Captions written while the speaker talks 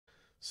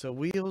So,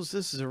 Wheels,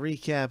 this is a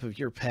recap of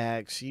your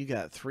packs. You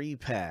got 3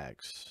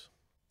 packs.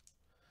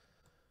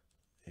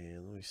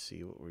 And let me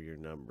see, what were your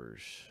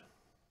numbers?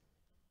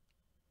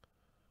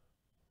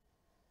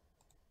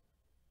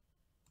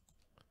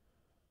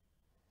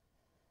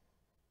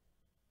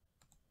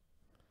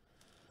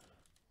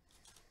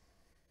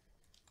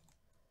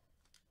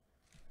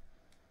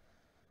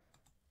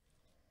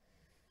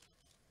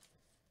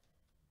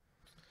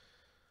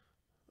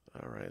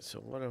 All right, so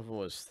one of them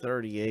was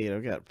 38.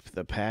 I've got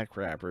the pack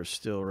wrappers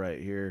still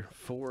right here.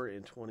 4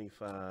 and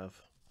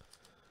 25.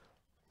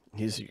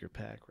 These are your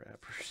pack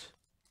wrappers.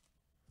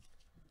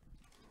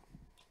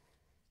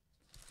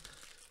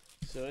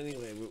 So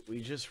anyway,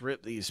 we just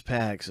ripped these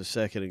packs a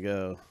second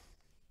ago.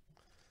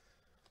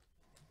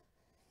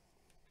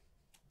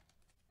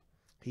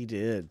 He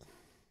did.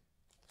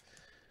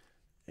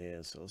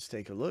 And so let's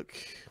take a look.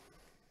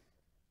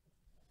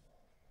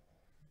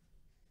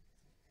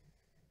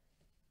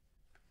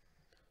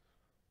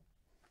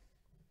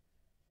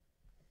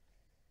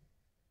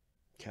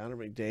 Connor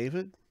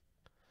McDavid.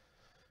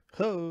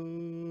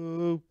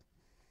 Ho!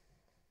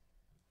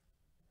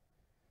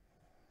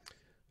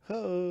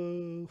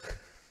 Ho!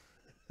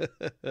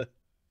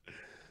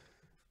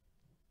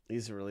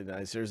 These are really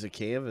nice. There's a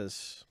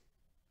canvas.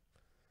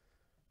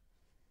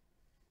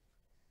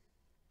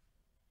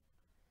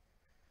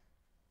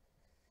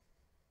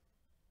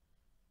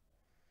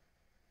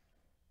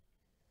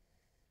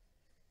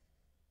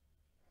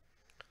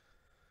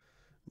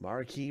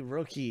 Marquee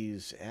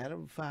rookies.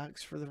 Adam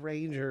Fox for the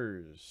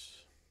Rangers.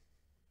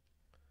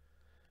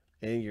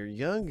 And your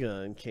young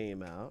gun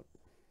came out.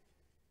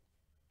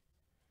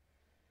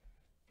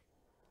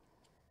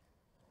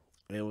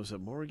 And it was a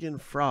Morgan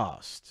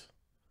Frost.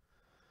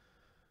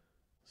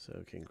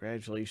 So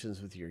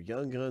congratulations with your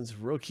Young Guns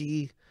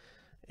rookie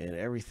and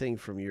everything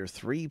from your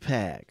 3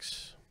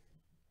 packs.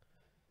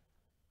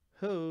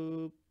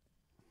 Hope.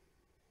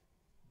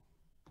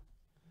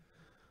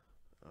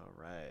 All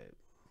right.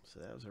 So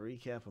that was a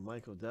recap of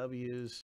Michael W's.